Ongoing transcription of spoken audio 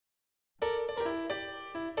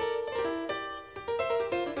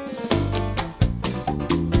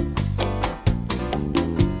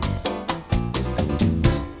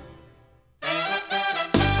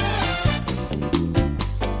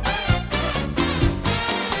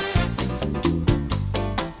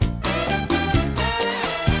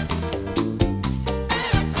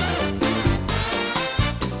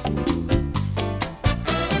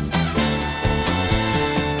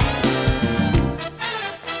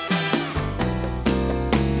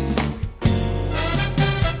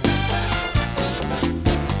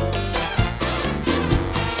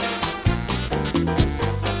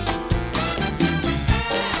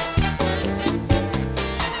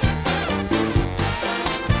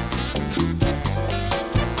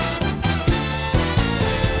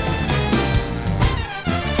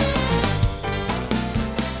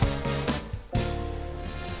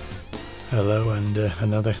Hello and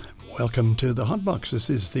another welcome to the Hotbox. This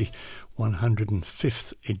is the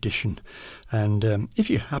 105th edition, and if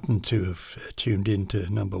you happen to have tuned in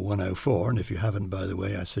to number 104, and if you haven't, by the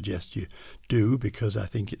way, I suggest you do, because I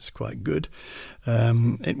think it's quite good.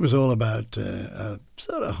 It was all about a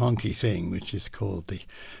sort of honky thing which is called the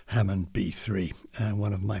Hammond B3,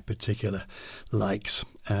 one of my particular likes.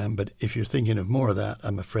 But if you're thinking of more of that,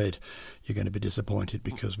 I'm afraid you're going to be disappointed,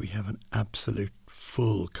 because we have an absolute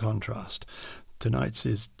full contrast. Tonight's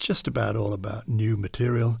is just about all about new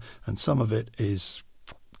material, and some of it is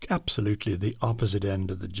absolutely the opposite end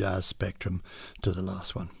of the jazz spectrum to the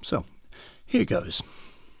last one. So here goes.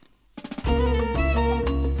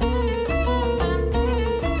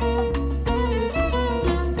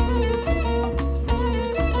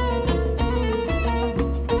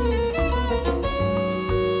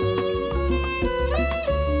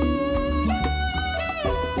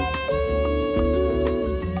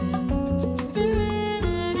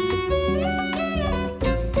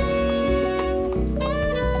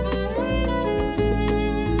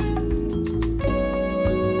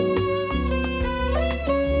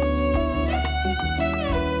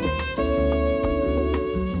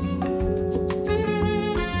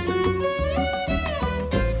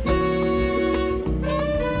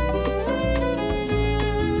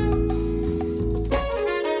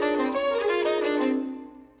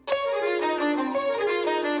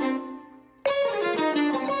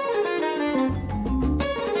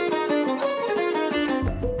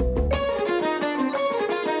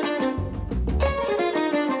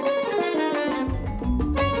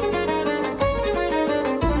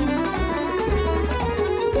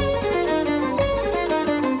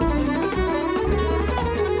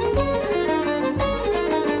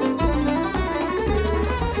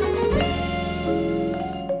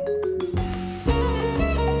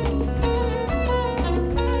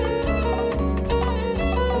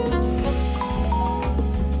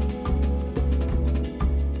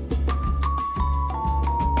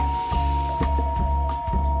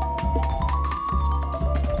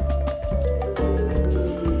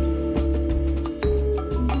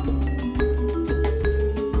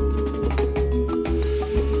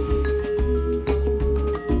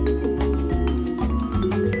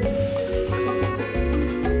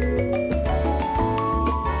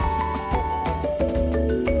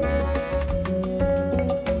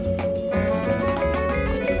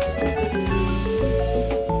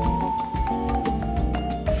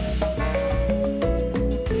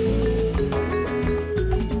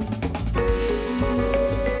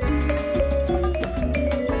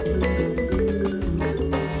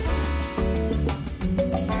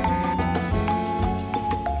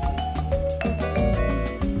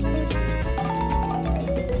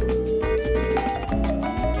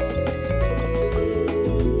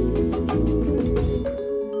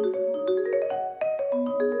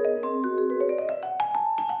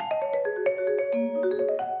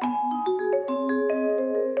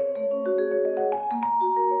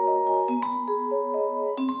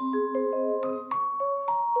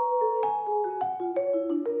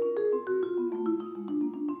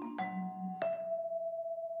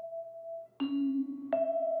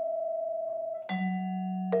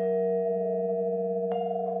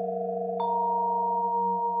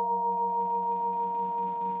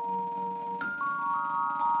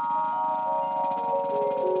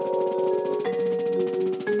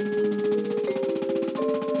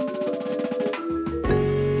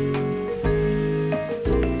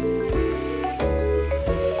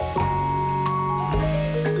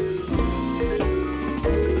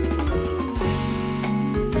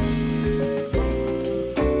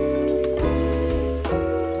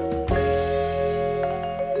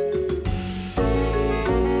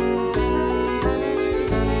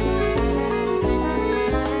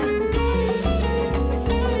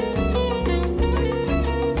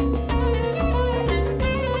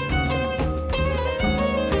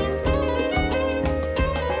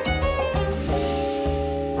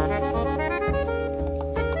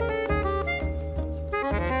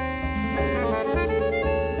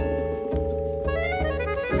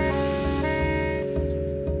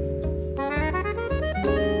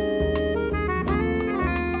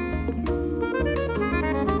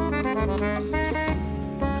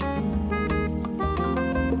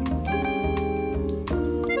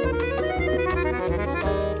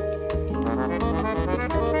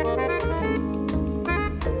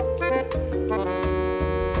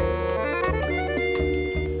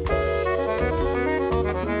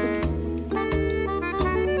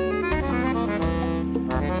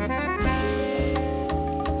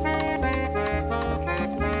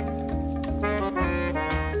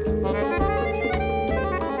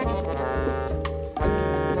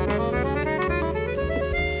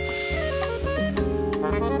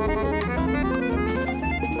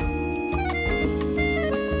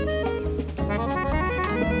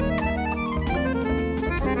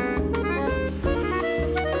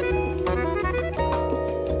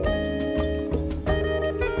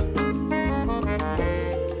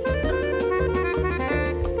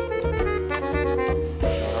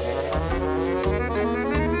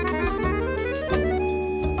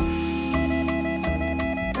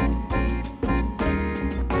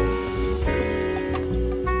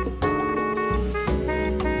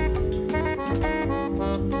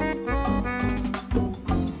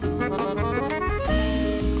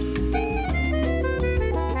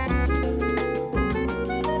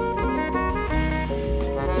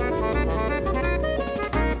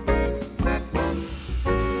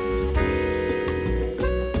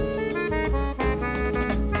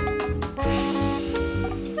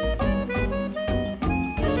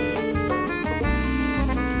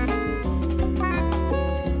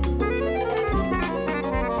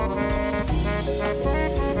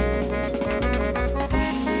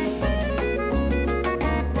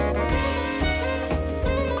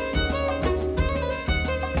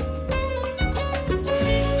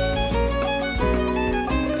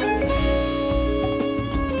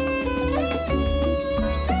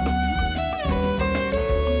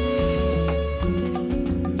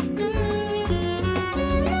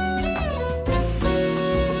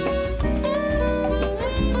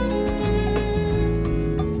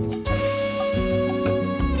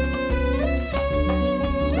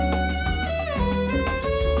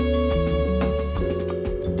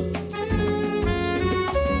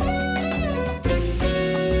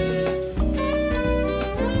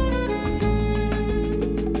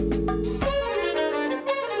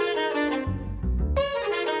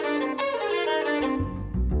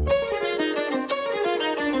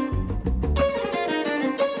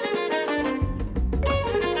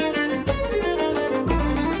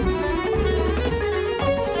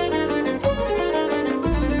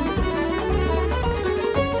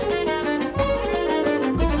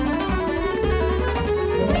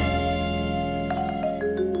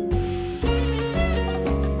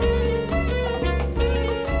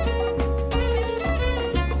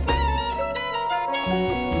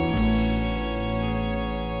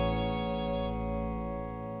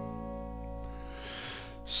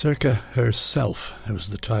 Circa Herself was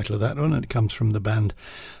the title of that one, and it comes from the band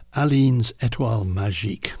Aline's Étoile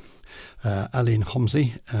Magique. Aline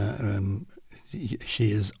Homsey,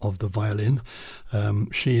 she is of the violin.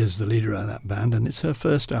 She is the leader of that band, and it's her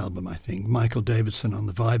first album, I think. Michael Davidson on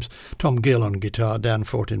the vibes, Tom Gill on guitar, Dan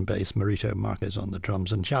Fortin bass, Marito Marquez on the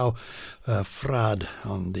drums, and João Frade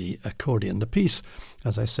on the accordion. The piece,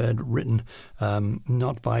 as I said, written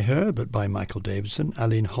not by her, but by Michael Davidson.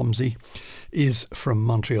 Aline Homsey is from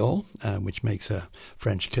Montreal, which makes her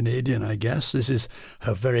French-Canadian, I guess. This is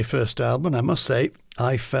her very first album. I must say,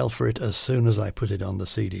 I fell for it as soon as I put it on the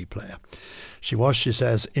CD player. She was, she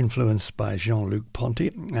says, influenced by Jean-Luc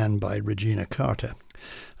Ponty and by Regina Carter.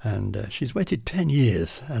 And she's waited 10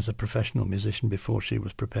 years as a professional musician before she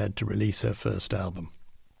was prepared to release her first album.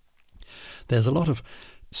 There's a lot of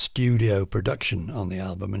studio production on the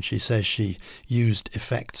album, and she says she used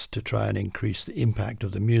effects to try and increase the impact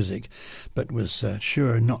of the music, but was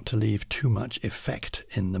sure not to leave too much effect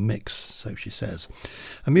in the mix, so she says.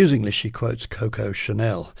 Amusingly, she quotes Coco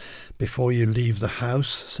Chanel. "Before you leave the house,"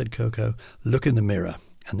 said Coco, "look in the mirror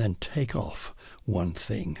and then take off one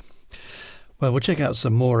thing." Well, we'll check out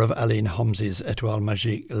some more of Aline Homsey's Étoile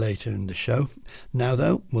Magique later in the show. Now,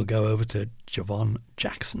 though, we'll go over to Javon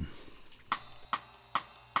Jackson.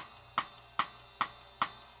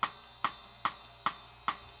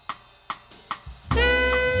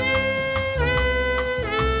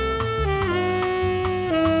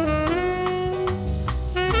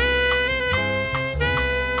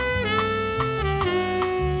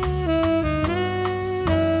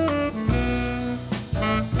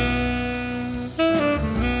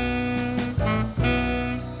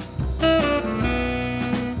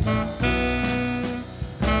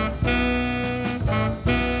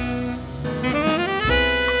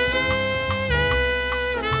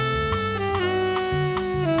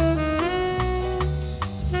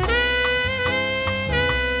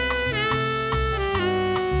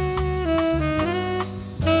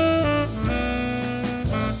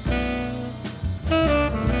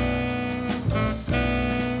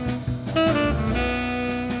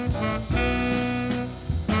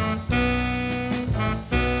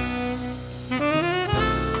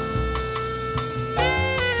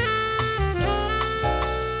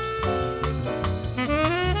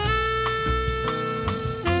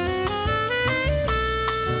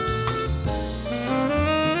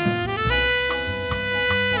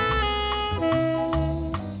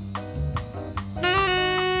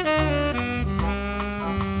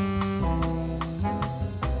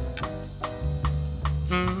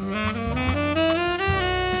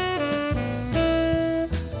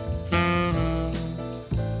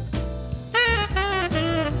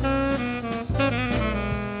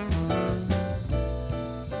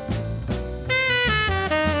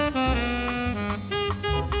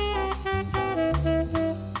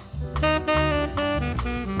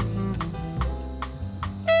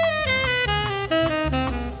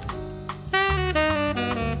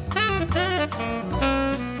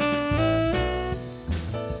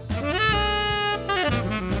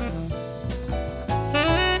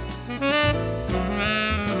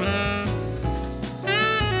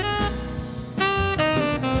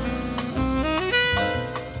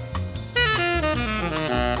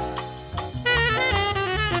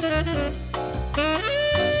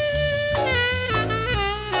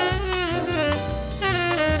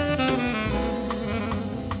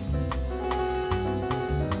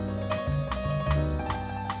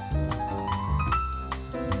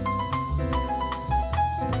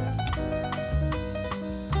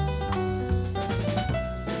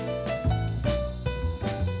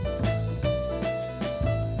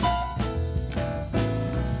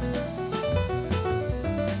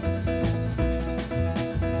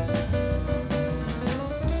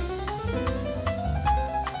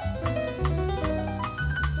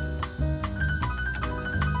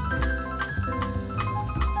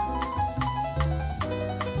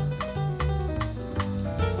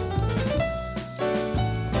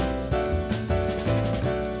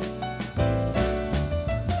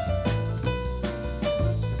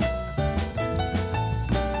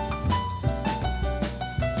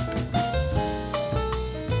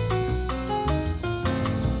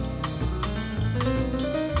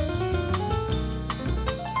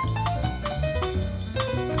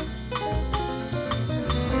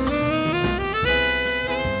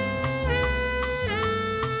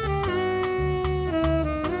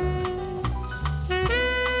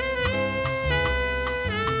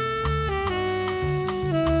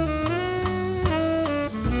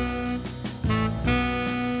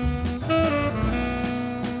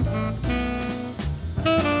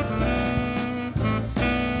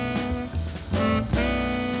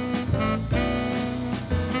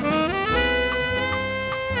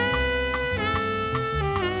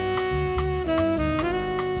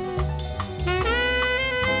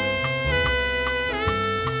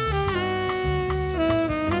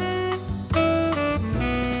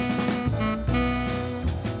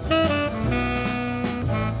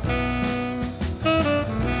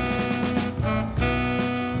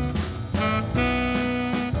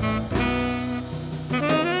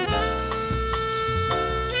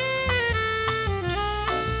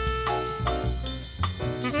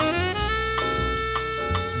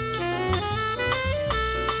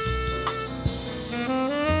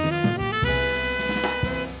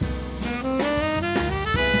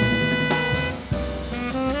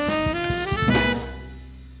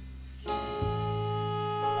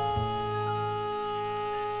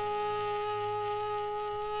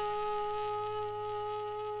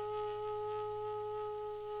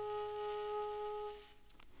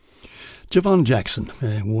 Javon Jackson,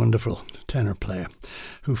 a wonderful tenor player,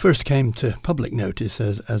 who first came to public notice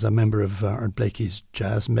as a member of Art Blakey's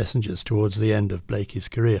Jazz Messengers towards the end of Blakey's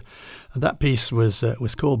career. And that piece was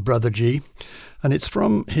called Brother G, and it's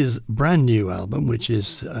from his brand new album, which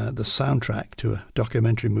is the soundtrack to a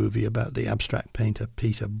documentary movie about the abstract painter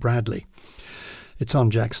Peter Bradley. It's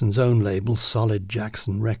on Jackson's own label, Solid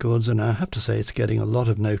Jackson Records, and I have to say it's getting a lot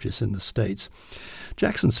of notice in the States.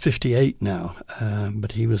 Jackson's 58 now,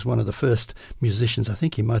 but he was one of the first musicians, I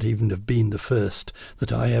think he might even have been the first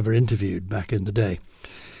that I ever interviewed back in the day,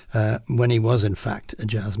 when he was in fact a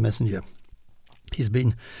jazz messenger.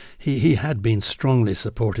 He had been strongly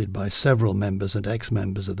supported by several members and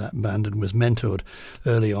ex-members of that band, and was mentored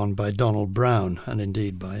early on by Donald Brown and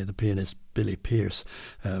indeed by the pianist Billy Pierce,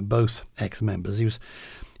 both ex-members. He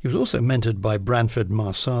was also mentored by Branford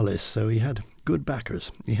Marsalis, so he had good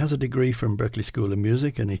backers. He has a degree from Berklee School of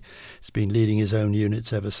Music, and he's been leading his own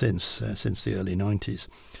units ever since the early 90s,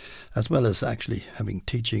 as well as actually having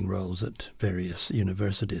teaching roles at various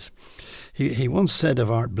universities. He once said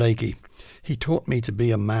of Art Blakey, "He taught me to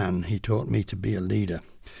be a man, he taught me to be a leader.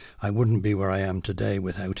 I wouldn't be where I am today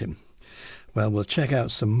without him." Well, we'll check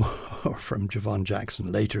out some more from Javon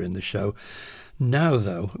Jackson later in the show. Now,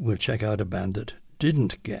 though, we'll check out a band that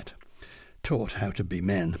didn't get taught how to be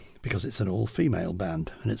men, because it's an all-female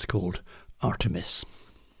band, and it's called Artemis.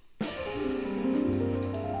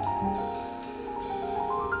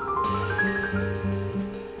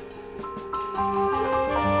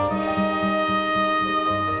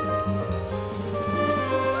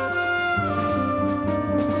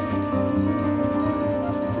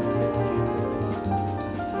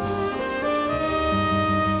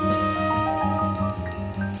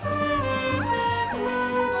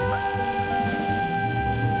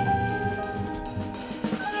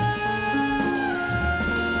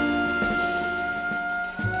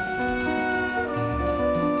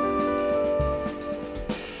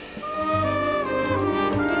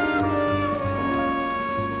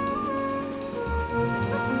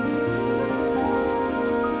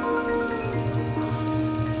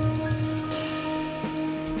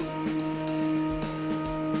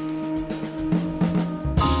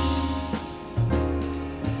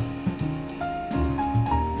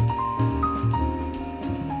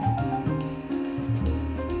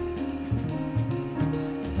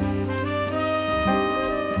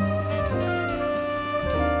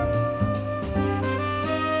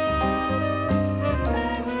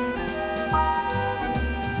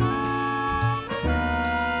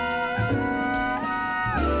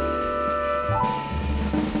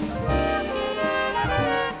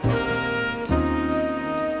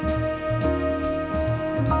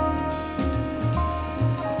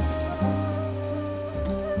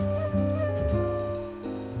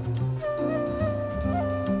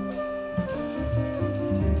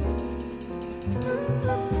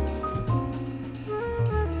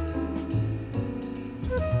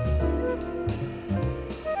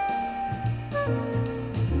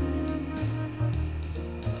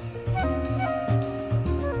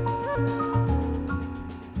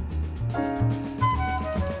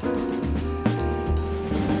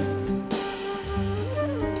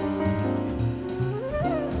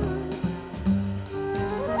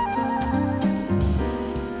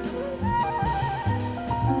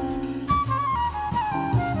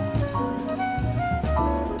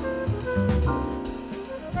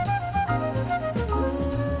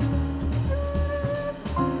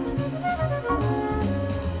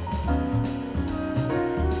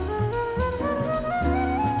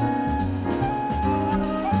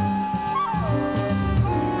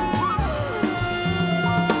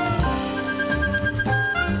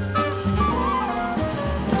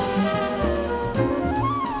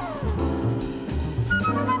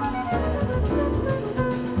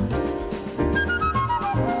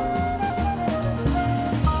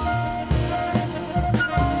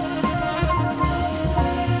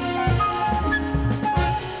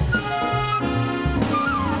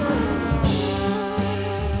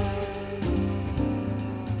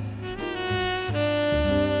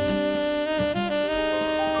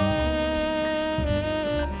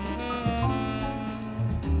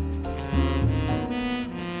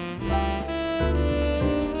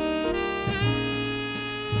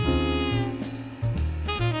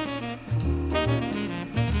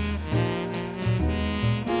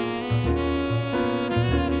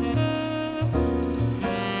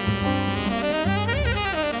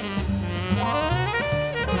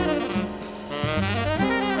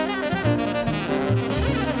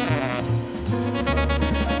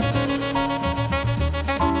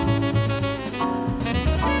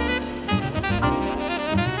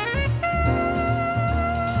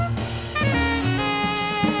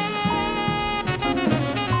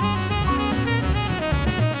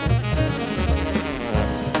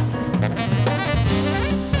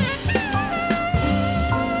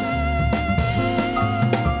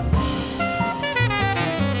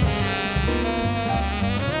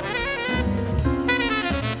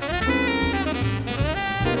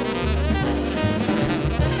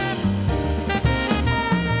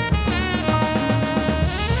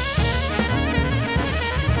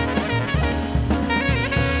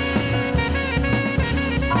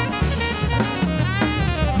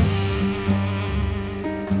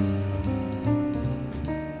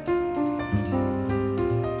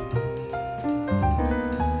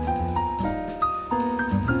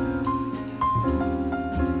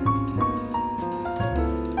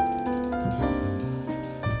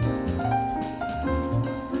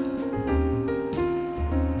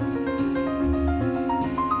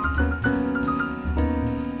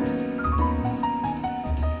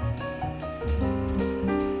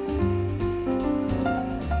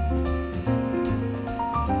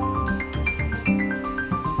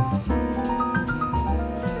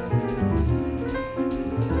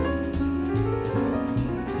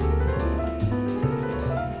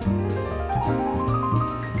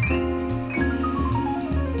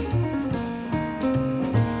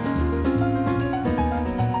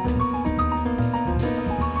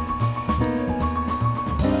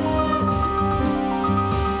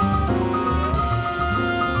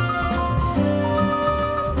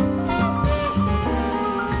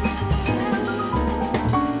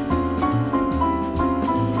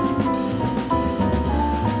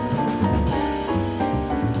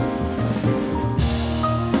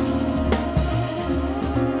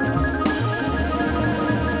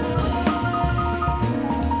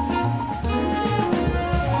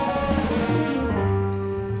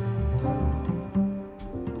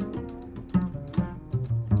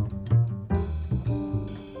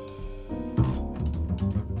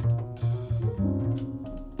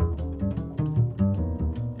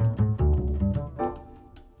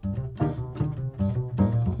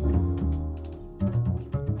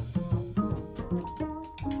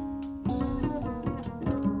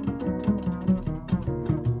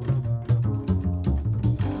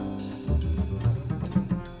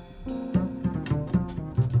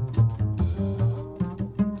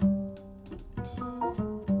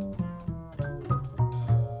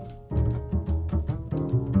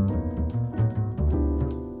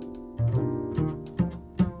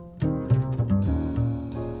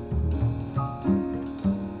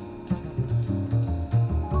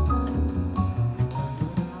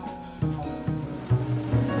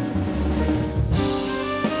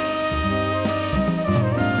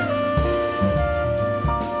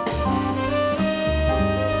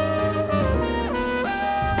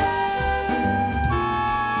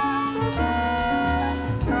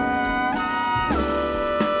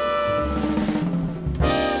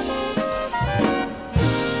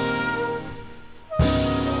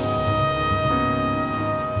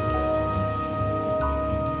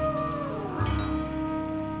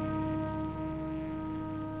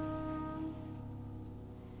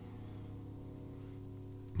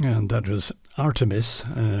 And that was Artemis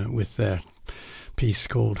with their piece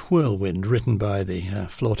called Whirlwind, written by the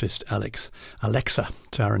flautist Alexa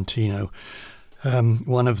Tarantino,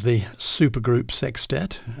 one of the supergroup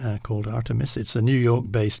sextet called Artemis. It's a New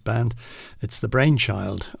York-based band. It's the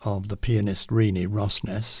brainchild of the pianist Renee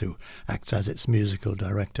Rosnes, who acts as its musical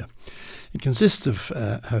director. It consists of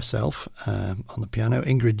herself on the piano.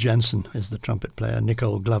 Ingrid Jensen is the trumpet player.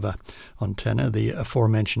 Nicole Glover on tenor. The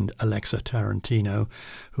aforementioned Alexa Tarantino,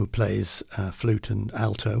 who plays flute and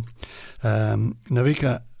alto.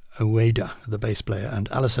 Navika Ueda, the bass player, and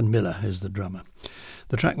Alison Miller is the drummer.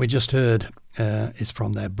 The track we just heard is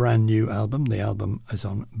from their brand new album. The album is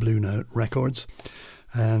on Blue Note Records,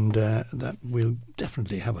 and that we'll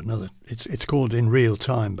definitely have another. It's called In Real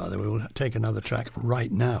Time, by the way. We'll take another track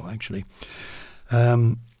right now, actually.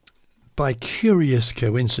 By curious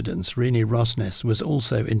coincidence, Renee Rosnes was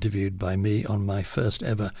also interviewed by me on my first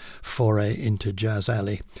ever foray into Jazz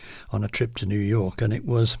Alley on a trip to New York, and it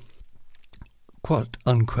was quite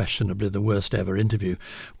unquestionably the worst ever interview.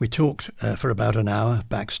 We talked for about an hour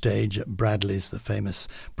backstage at Bradley's, the famous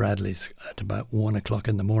Bradley's, at about 1 o'clock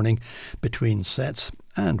in the morning between sets.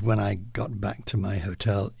 And when I got back to my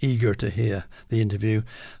hotel, eager to hear the interview,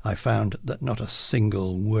 I found that not a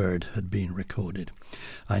single word had been recorded.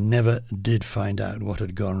 I never did find out what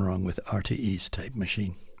had gone wrong with RTE's tape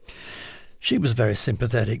machine. She was very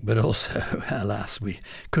sympathetic, but also, alas, we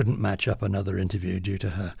couldn't match up another interview due to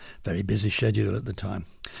her very busy schedule at the time.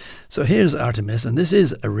 So here's Artemis, and this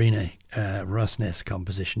is a Renee Rosnes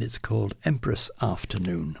composition. It's called Empress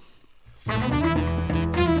Afternoon.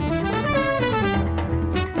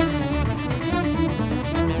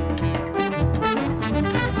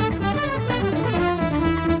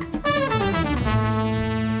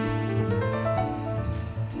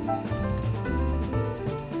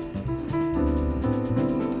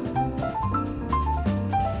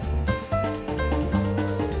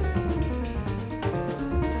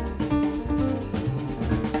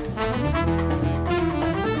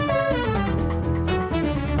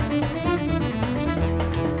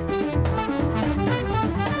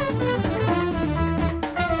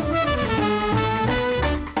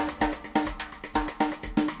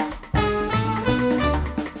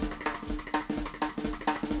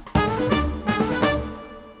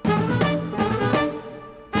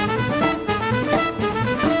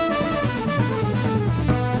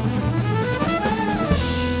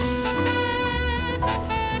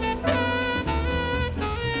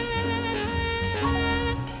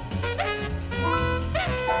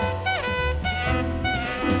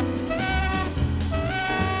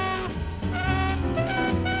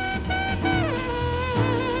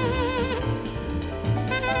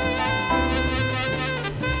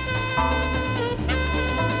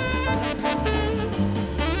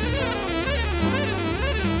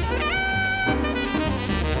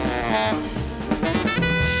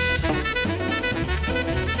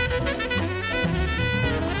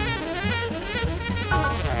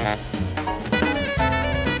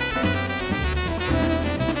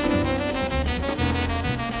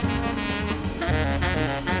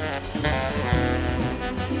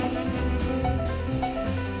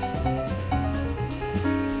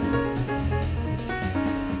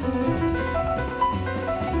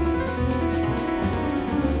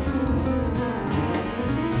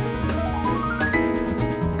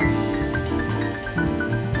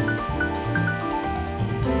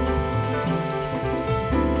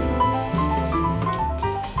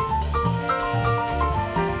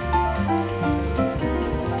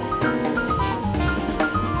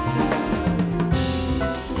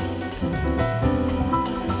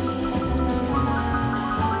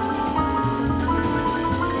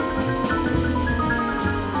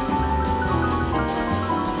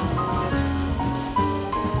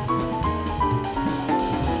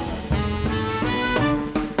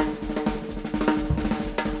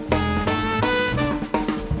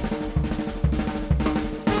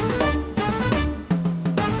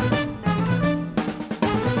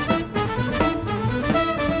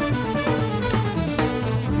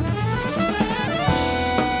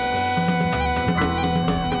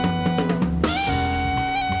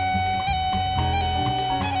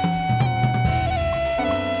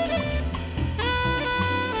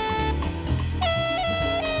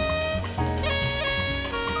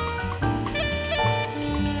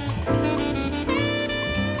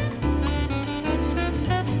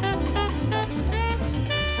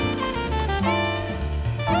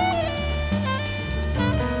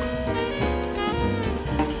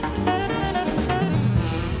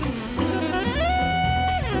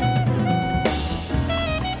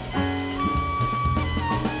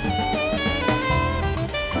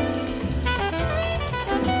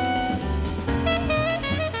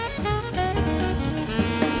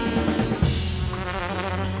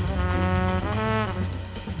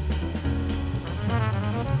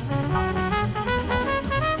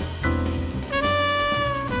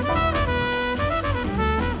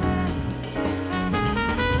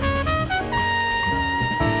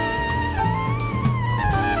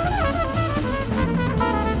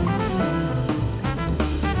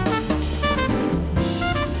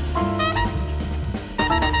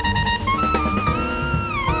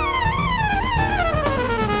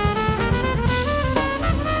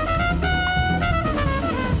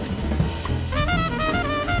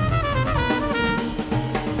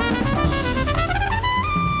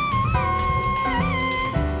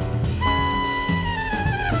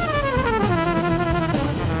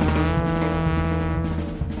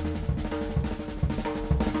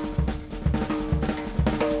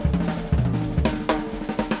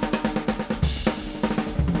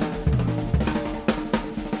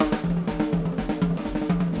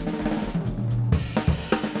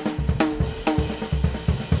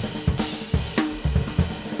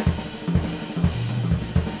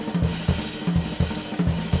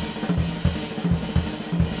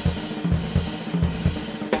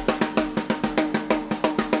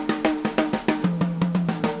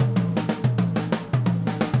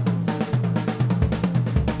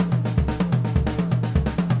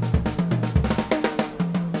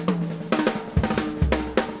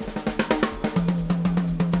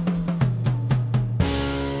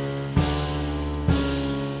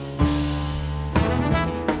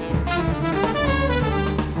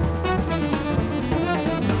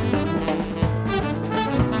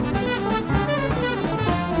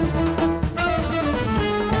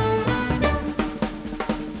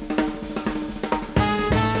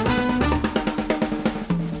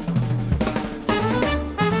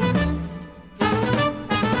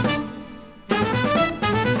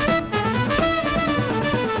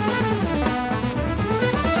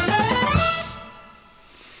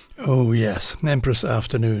 Oh yes, Empress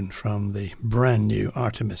Afternoon from the brand new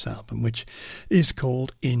Artemis album, which is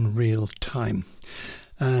called In Real Time.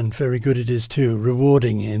 And very good it is too,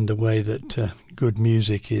 rewarding in the way that good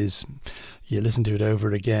music is. You listen to it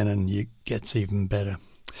over again and it gets even better.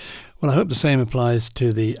 Well, I hope the same applies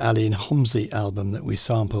to the Aline Homsi album that we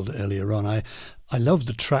sampled earlier on. I love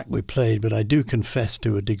the track we played, but I do confess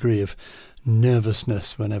to a degree of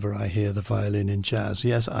nervousness whenever I hear the violin in jazz.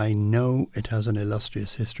 Yes, I know it has an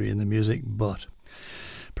illustrious history in the music, but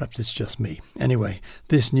perhaps it's just me. Anyway,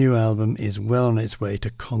 this new album is well on its way to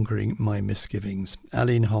conquering my misgivings.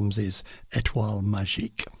 Aline Homsi's Étoile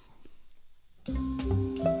Magique.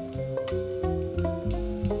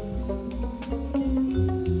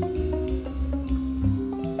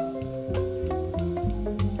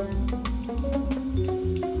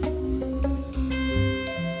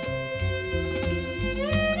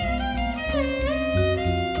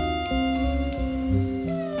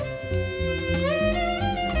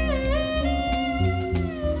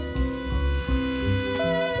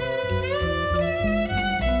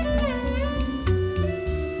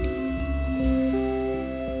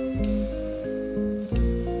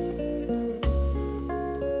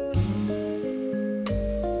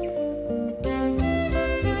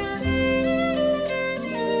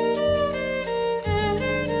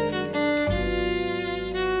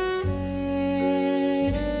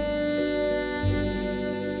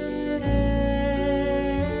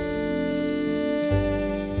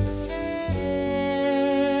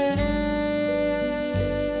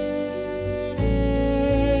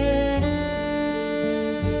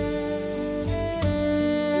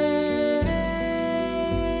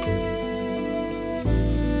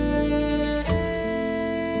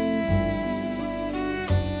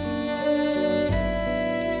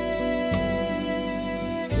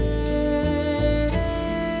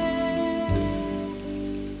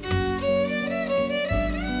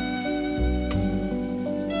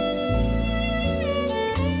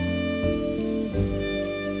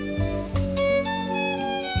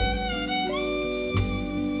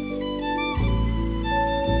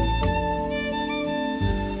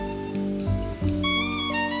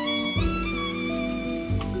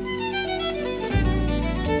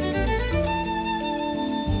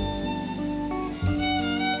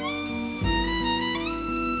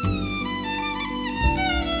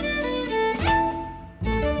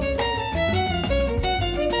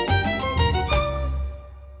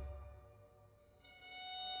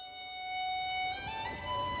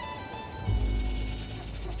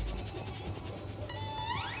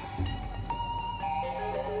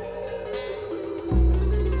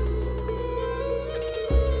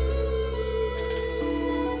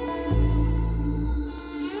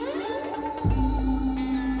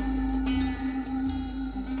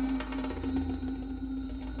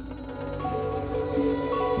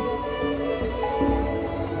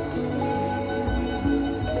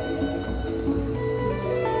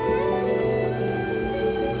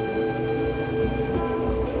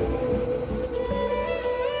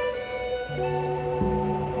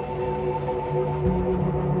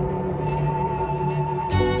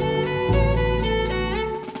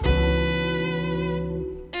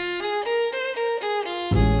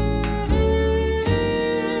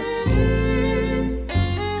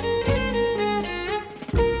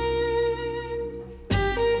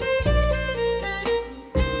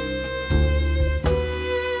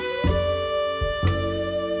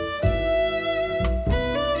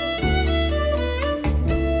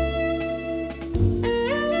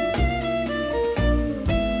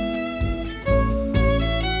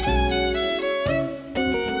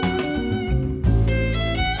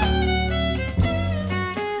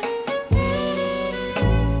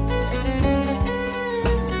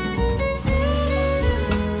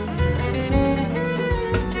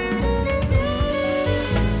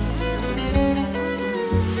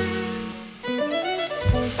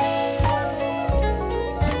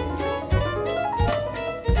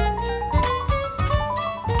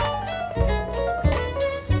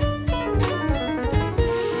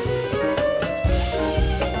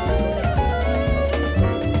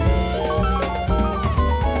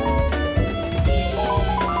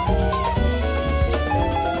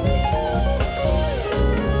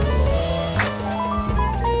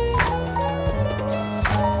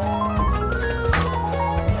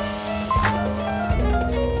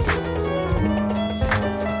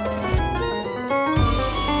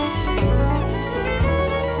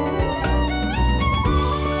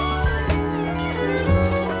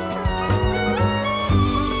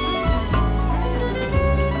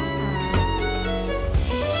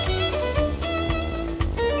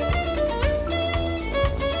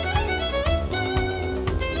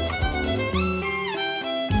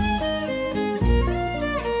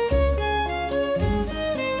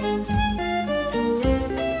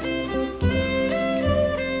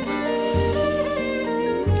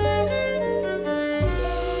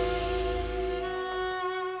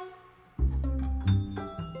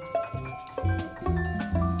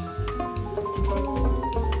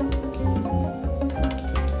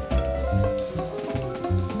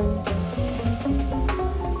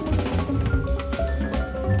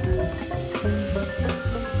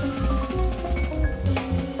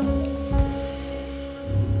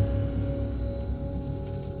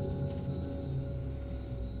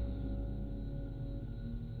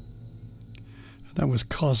 That was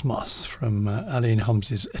Cosmos from Aline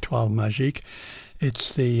Holmes's Étoile Magique.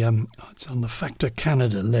 It's it's on the Factor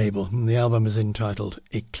Canada label, and the album is entitled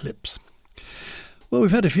Eclipse. Well,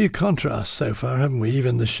 we've had a few contrasts so far, haven't we?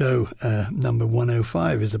 Even the show number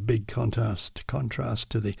 105 is a big contrast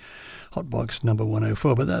to the Hotbox number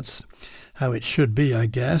 104, but that's how it should be, I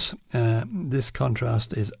guess. This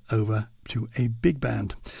contrast is over to a big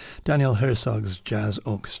band, Daniel Herzog's Jazz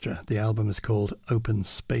Orchestra. The album is called Open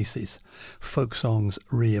Spaces, Folk Songs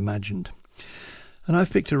Reimagined. And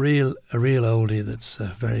I've picked a real oldie that's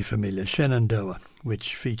very familiar, Shenandoah,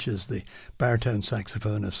 which features the baritone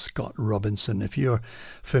saxophone of Scott Robinson. If you're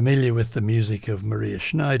familiar with the music of Maria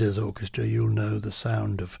Schneider's orchestra, you'll know the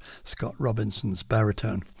sound of Scott Robinson's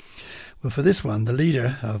baritone. Well, for this one, the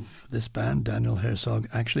leader of this band, Daniel Herzog,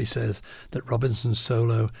 actually says that Robinson's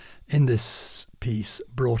solo in this piece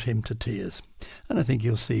brought him to tears. And I think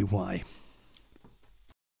you'll see why.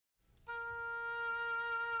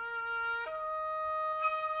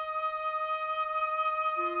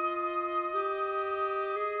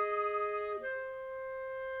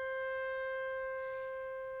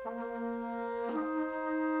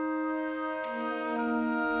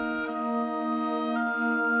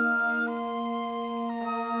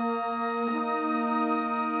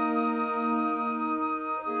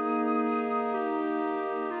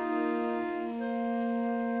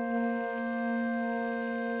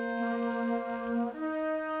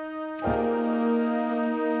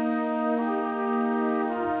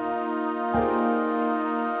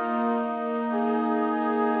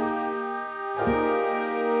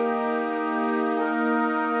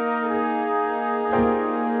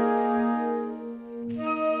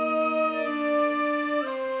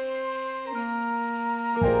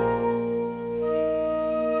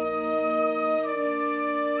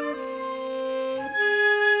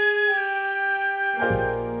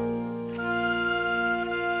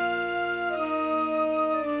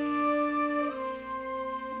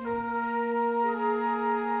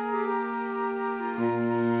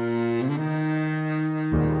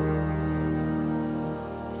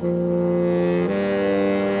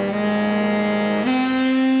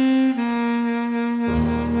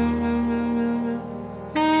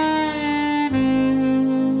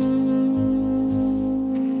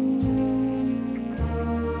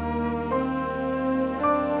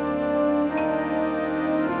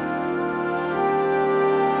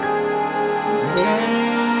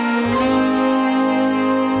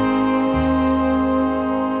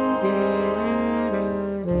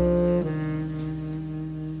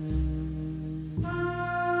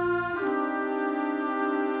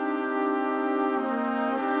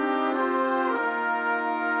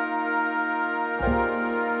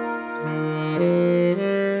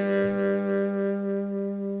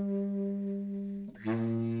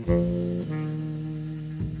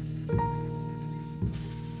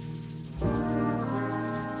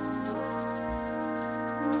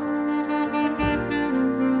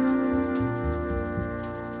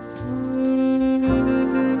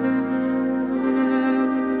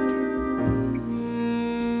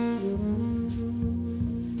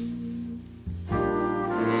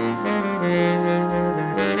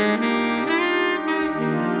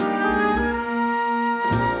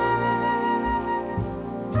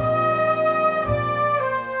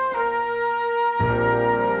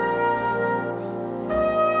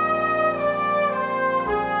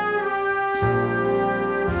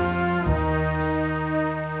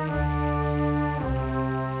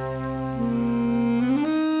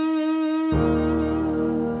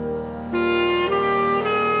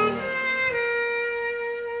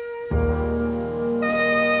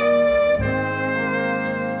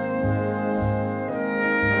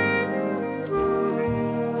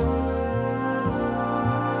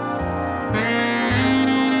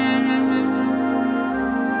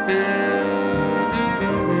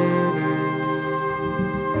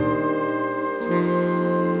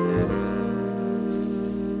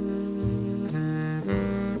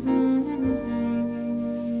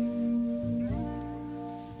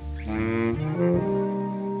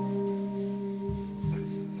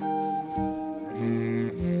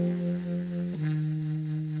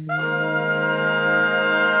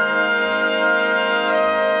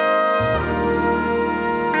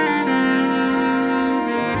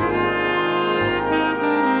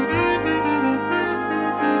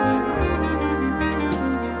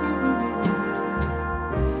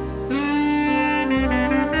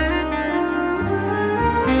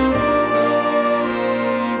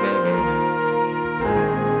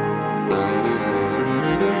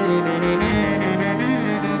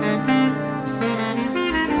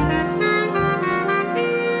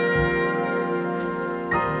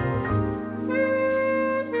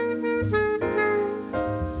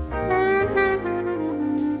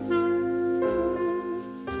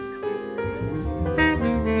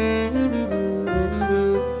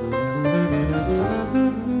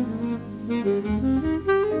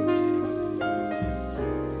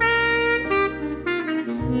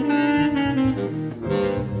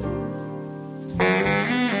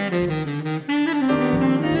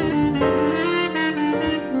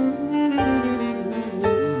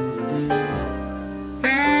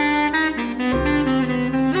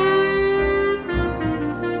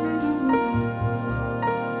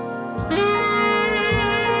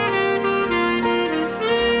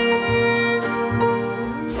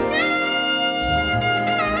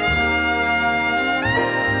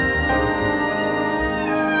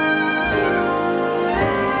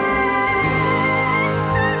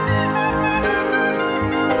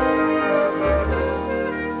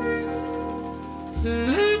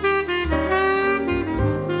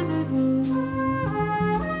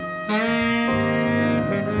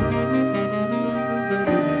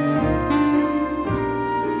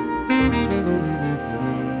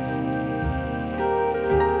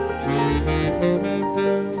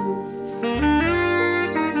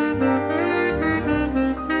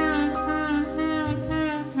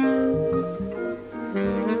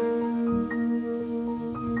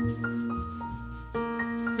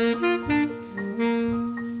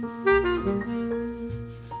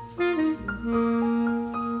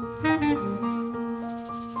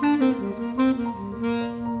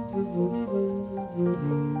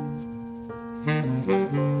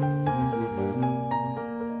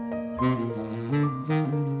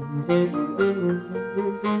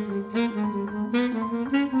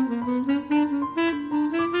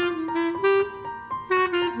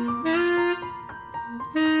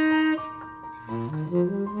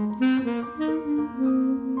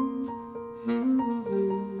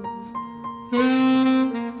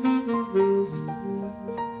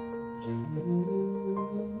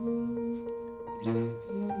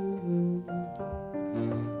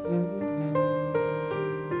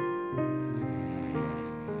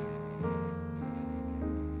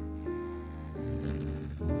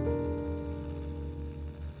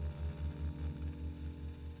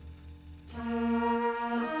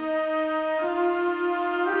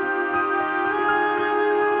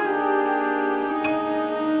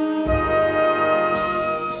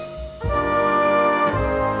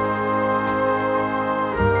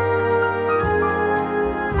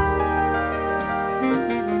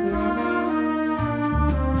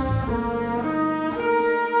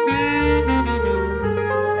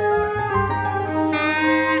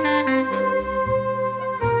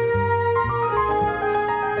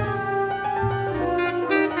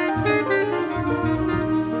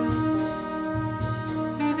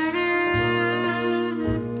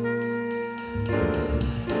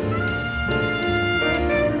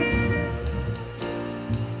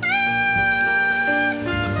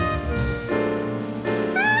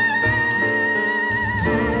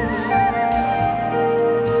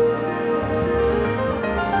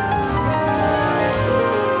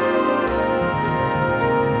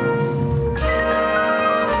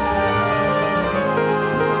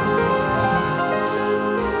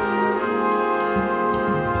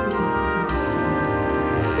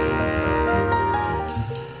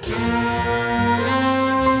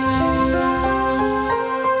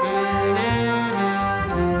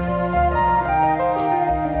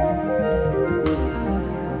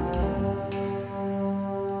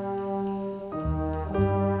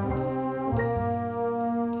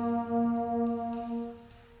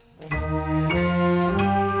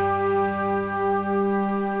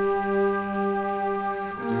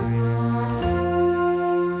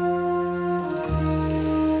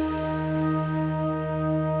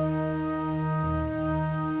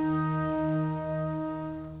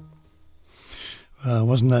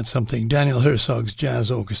 Wasn't that something? Daniel Herzog's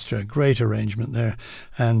Jazz Orchestra, great arrangement there,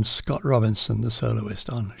 and Scott Robinson, the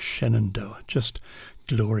soloist, on Shenandoah. Just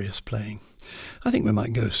glorious playing. I think we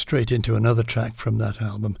might go straight into another track from that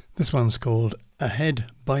album. This one's called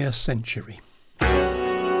Ahead by a Century.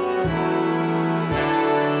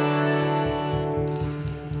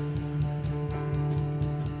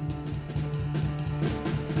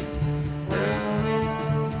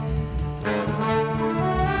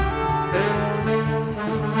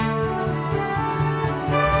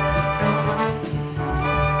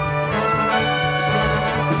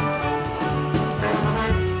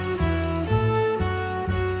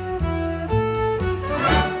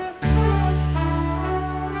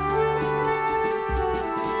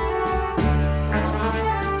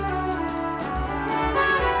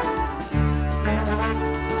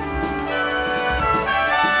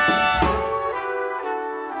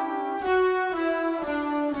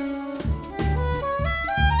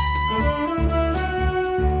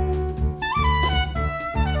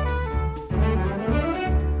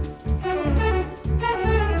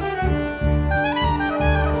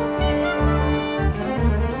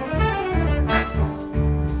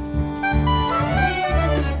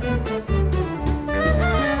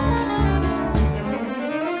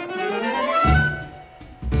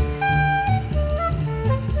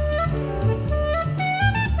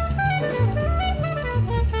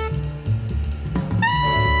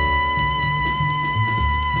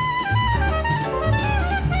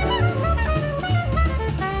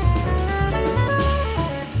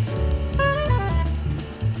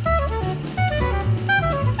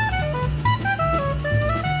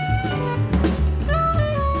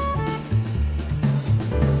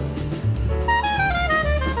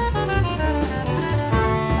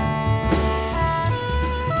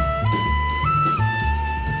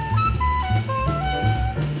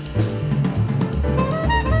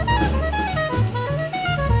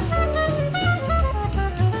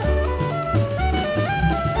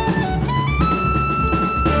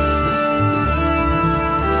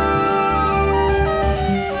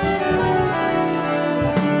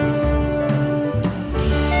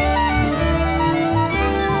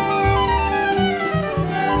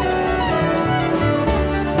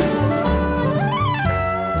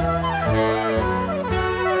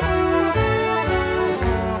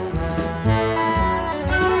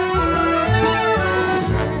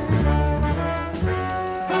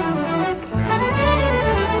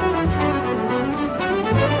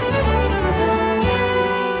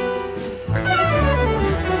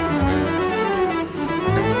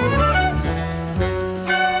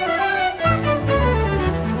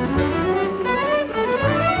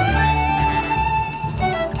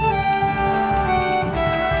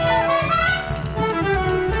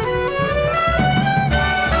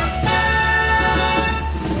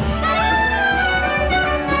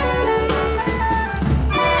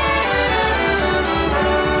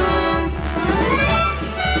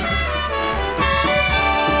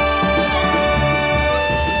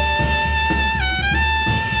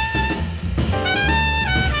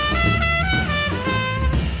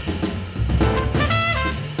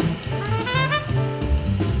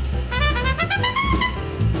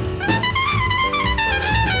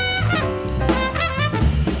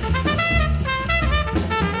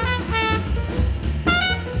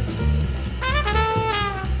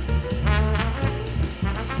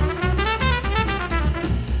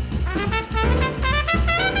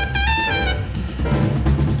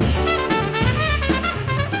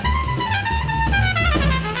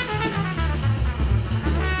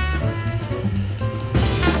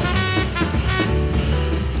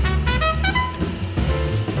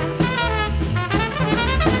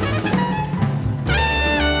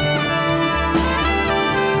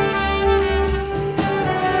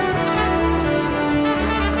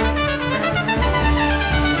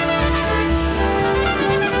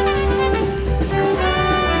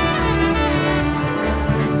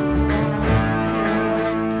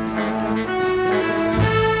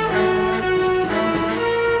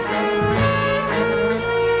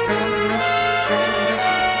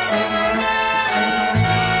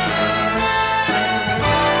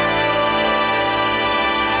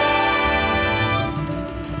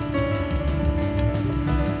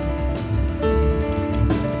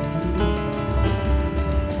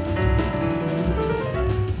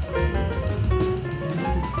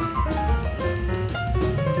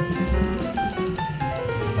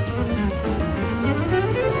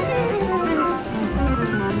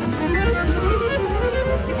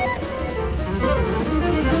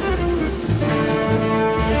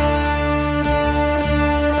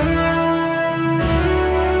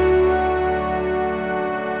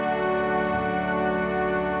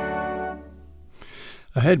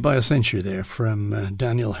 Ahead by a century there from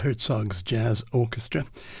Daniel Herzog's Jazz Orchestra.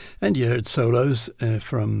 And you heard solos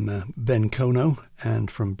from Ben Kono and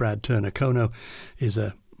from Brad Turner. Kono is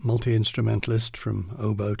a multi-instrumentalist from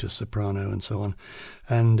oboe to soprano and so on.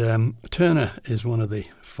 And Turner is one of the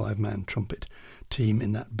five-man trumpet team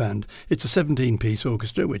in that band. It's a 17-piece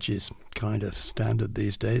orchestra, which is kind of standard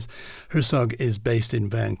these days. Herzog is based in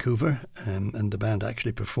Vancouver, and the band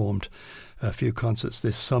actually performed a few concerts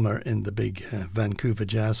this summer in the big Vancouver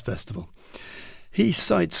Jazz Festival. He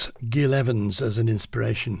cites Gil Evans as an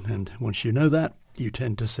inspiration, and once you know that, you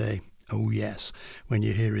tend to say, oh yes, when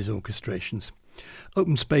you hear his orchestrations.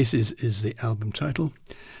 Open Spaces is the album title.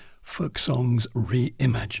 Folk Songs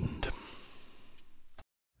Reimagined.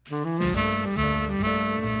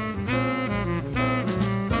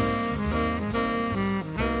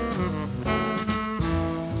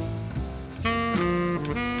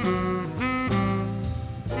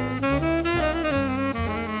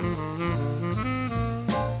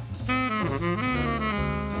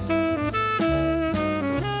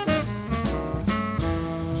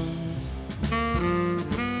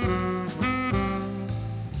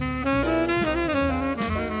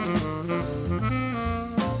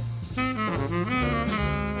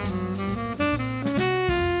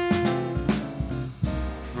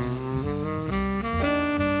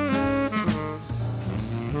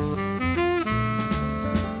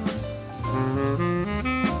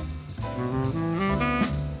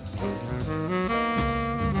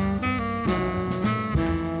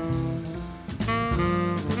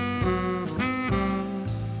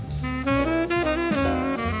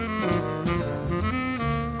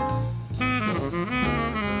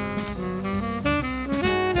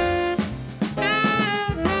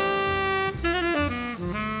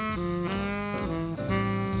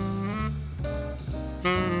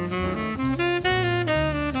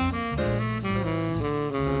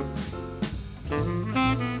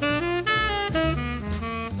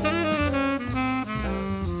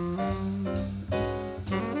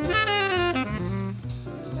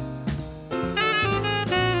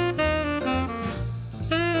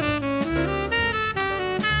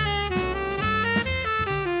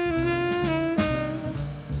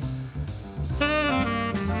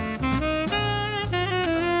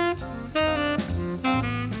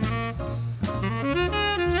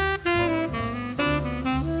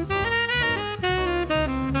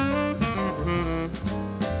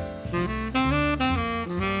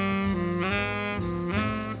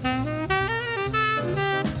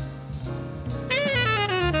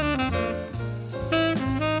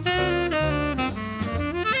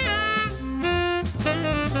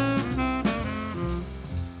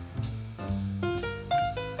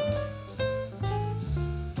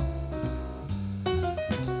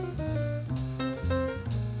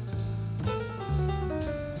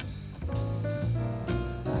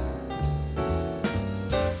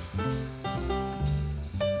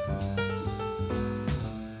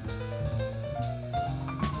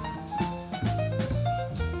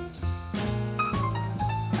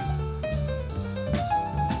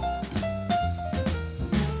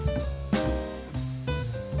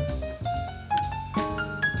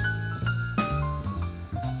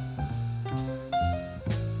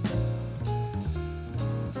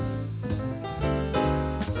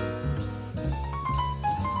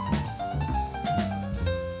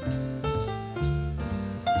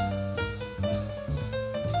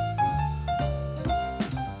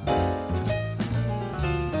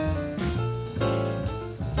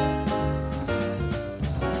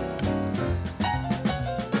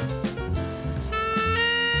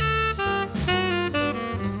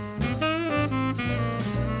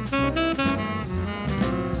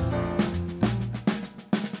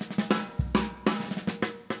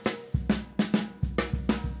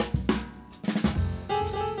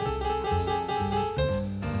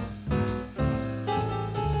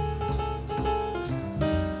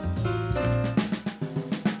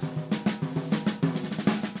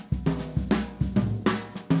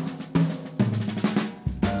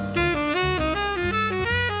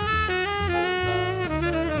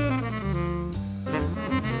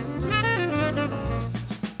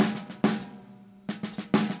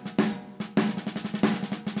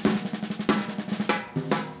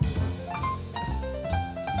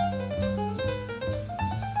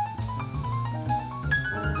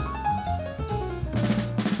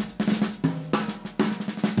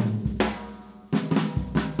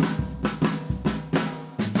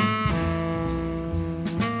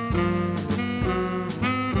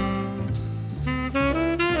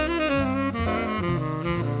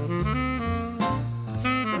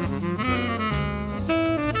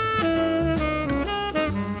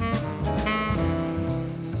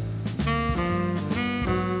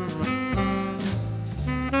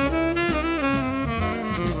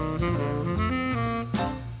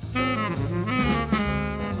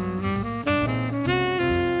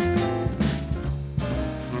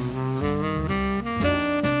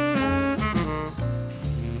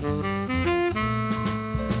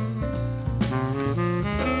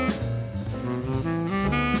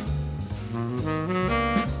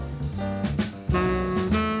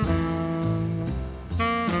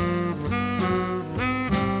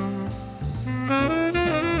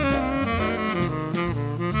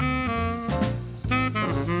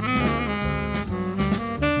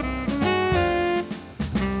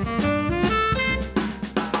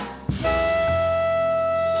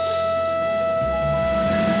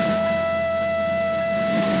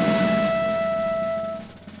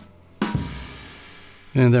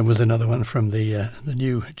 And there was another one from the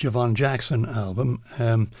new Javon Jackson album.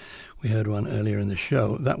 We heard one earlier in the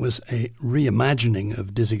show. That was a reimagining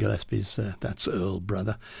of Dizzy Gillespie's That's Earl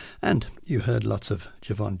Brother. And you heard lots of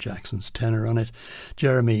Javon Jackson's tenor on it.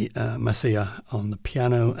 Jeremy Macia on the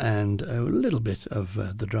piano and a little bit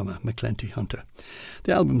of the drummer McClenty Hunter.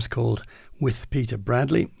 The album's called With Peter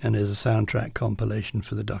Bradley and is a soundtrack compilation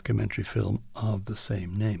for the documentary film of the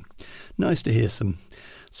same name. Nice to hear some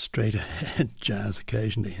straight ahead jazz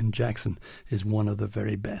occasionally, and Jackson is one of the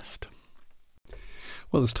very best.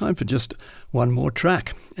 Well, it's time for just one more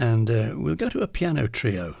track, and we'll go to a piano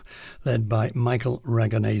trio led by Michael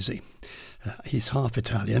Raganesi. He's half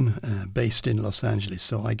Italian, based in Los Angeles,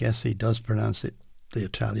 so I guess he does pronounce it the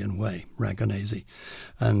Italian way, Raganesi.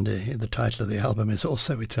 And the title of the album is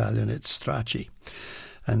also Italian, it's Stracci.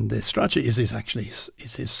 And Stracci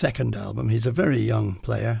is his second album. He's a very young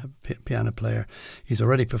player, piano player. He's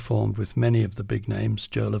already performed with many of the big names,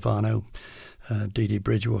 Joe Lovano, Dee Dee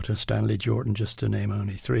Bridgewater, Stanley Jordan, just to name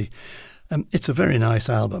only three. It's a very nice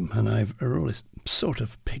album, and I've always sort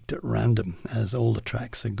of picked at random, as all the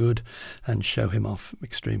tracks are good and show him off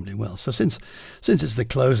extremely well. So since it's the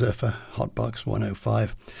closer for Hotbox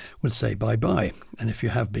 105, we'll say bye-bye. And if you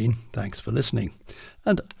have been, thanks for listening.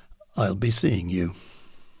 And I'll be seeing you.